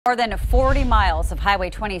More than 40 miles of Highway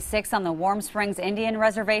 26 on the Warm Springs Indian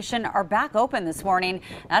Reservation are back open this morning.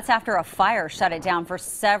 That's after a fire shut it down for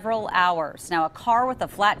several hours. Now, a car with a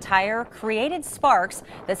flat tire created sparks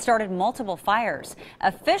that started multiple fires.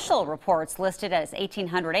 Official reports listed as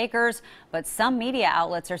 1,800 acres, but some media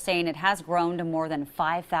outlets are saying it has grown to more than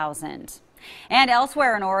 5,000. And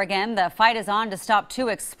elsewhere in Oregon, the fight is on to stop two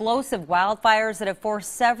explosive wildfires that have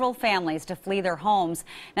forced several families to flee their homes.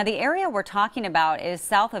 Now, the area we're talking about is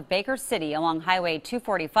south of Baker City along Highway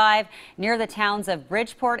 245 near the towns of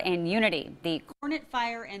Bridgeport and Unity. The Cornet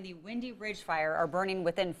Fire and the Windy Ridge Fire are burning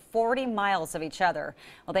within 40 miles of each other.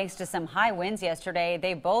 Well, thanks to some high winds yesterday,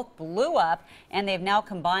 they both blew up and they've now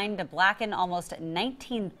combined to blacken almost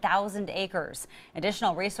 19,000 acres.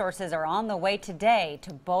 Additional resources are on the way today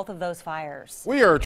to both of those fires. We are